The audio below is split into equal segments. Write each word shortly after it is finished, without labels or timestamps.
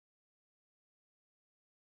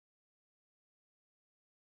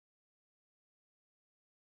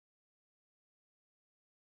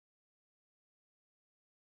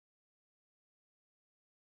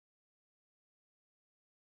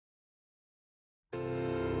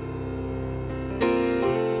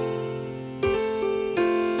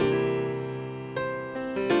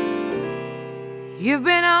You've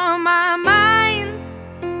been on my mind.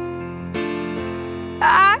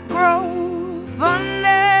 I grow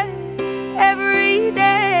fonder every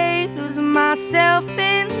day, losing myself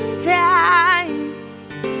in time.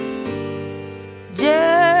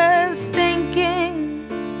 Just thinking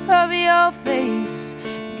of your face,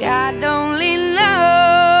 God only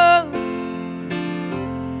knows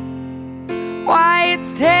why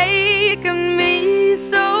it's taken me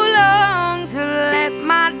so long to let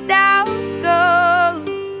my doubts go.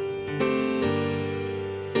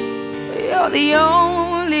 You're the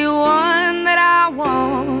only one that I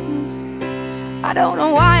want. I don't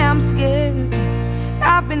know why I'm scared.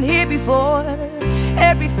 I've been here before.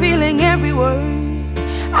 Every feeling, every word,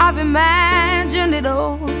 I've imagined it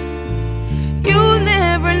all. You'll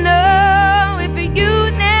never know if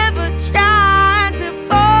you never try to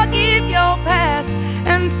forgive your past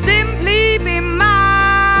and simply be mine.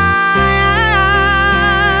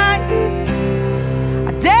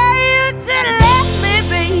 I dare you to let me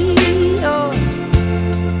be your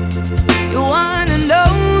one and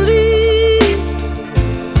only.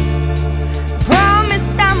 Promise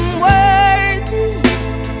I'm worthy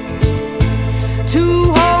to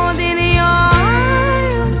hold in your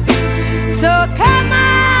arms. So come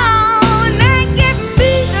on and give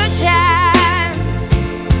me the chance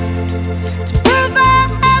to prove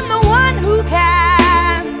I'm the one who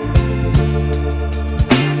can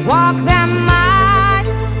walk that mile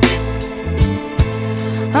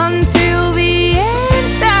until the end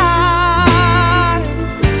starts.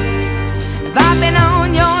 If I've been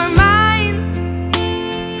on your mind,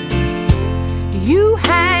 you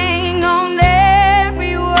hang on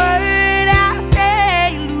every word I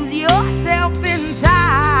say, lose yourself in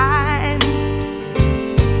time.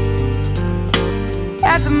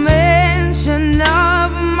 At the mention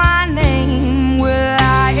of my name, will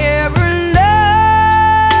I ever know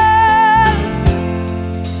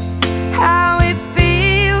how it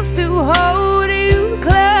feels to hold you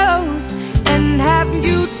close and have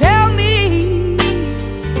you tell me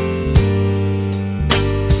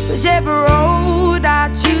whichever road I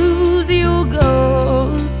choose you'll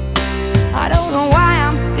go. I don't know why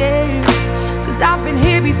I'm scared, 'cause I've been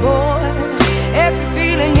here before. Every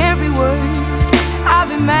feeling, every word,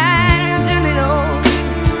 I've imagined it all.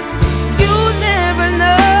 You'll never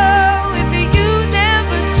know if you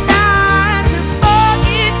never try to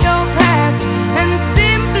forgive your past and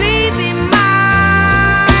simply be mine.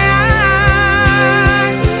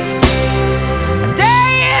 I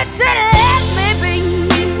dare you to let me be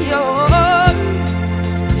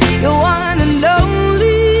your one and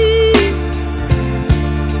only.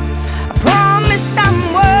 I promise I'm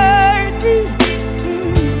worthy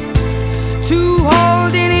to hold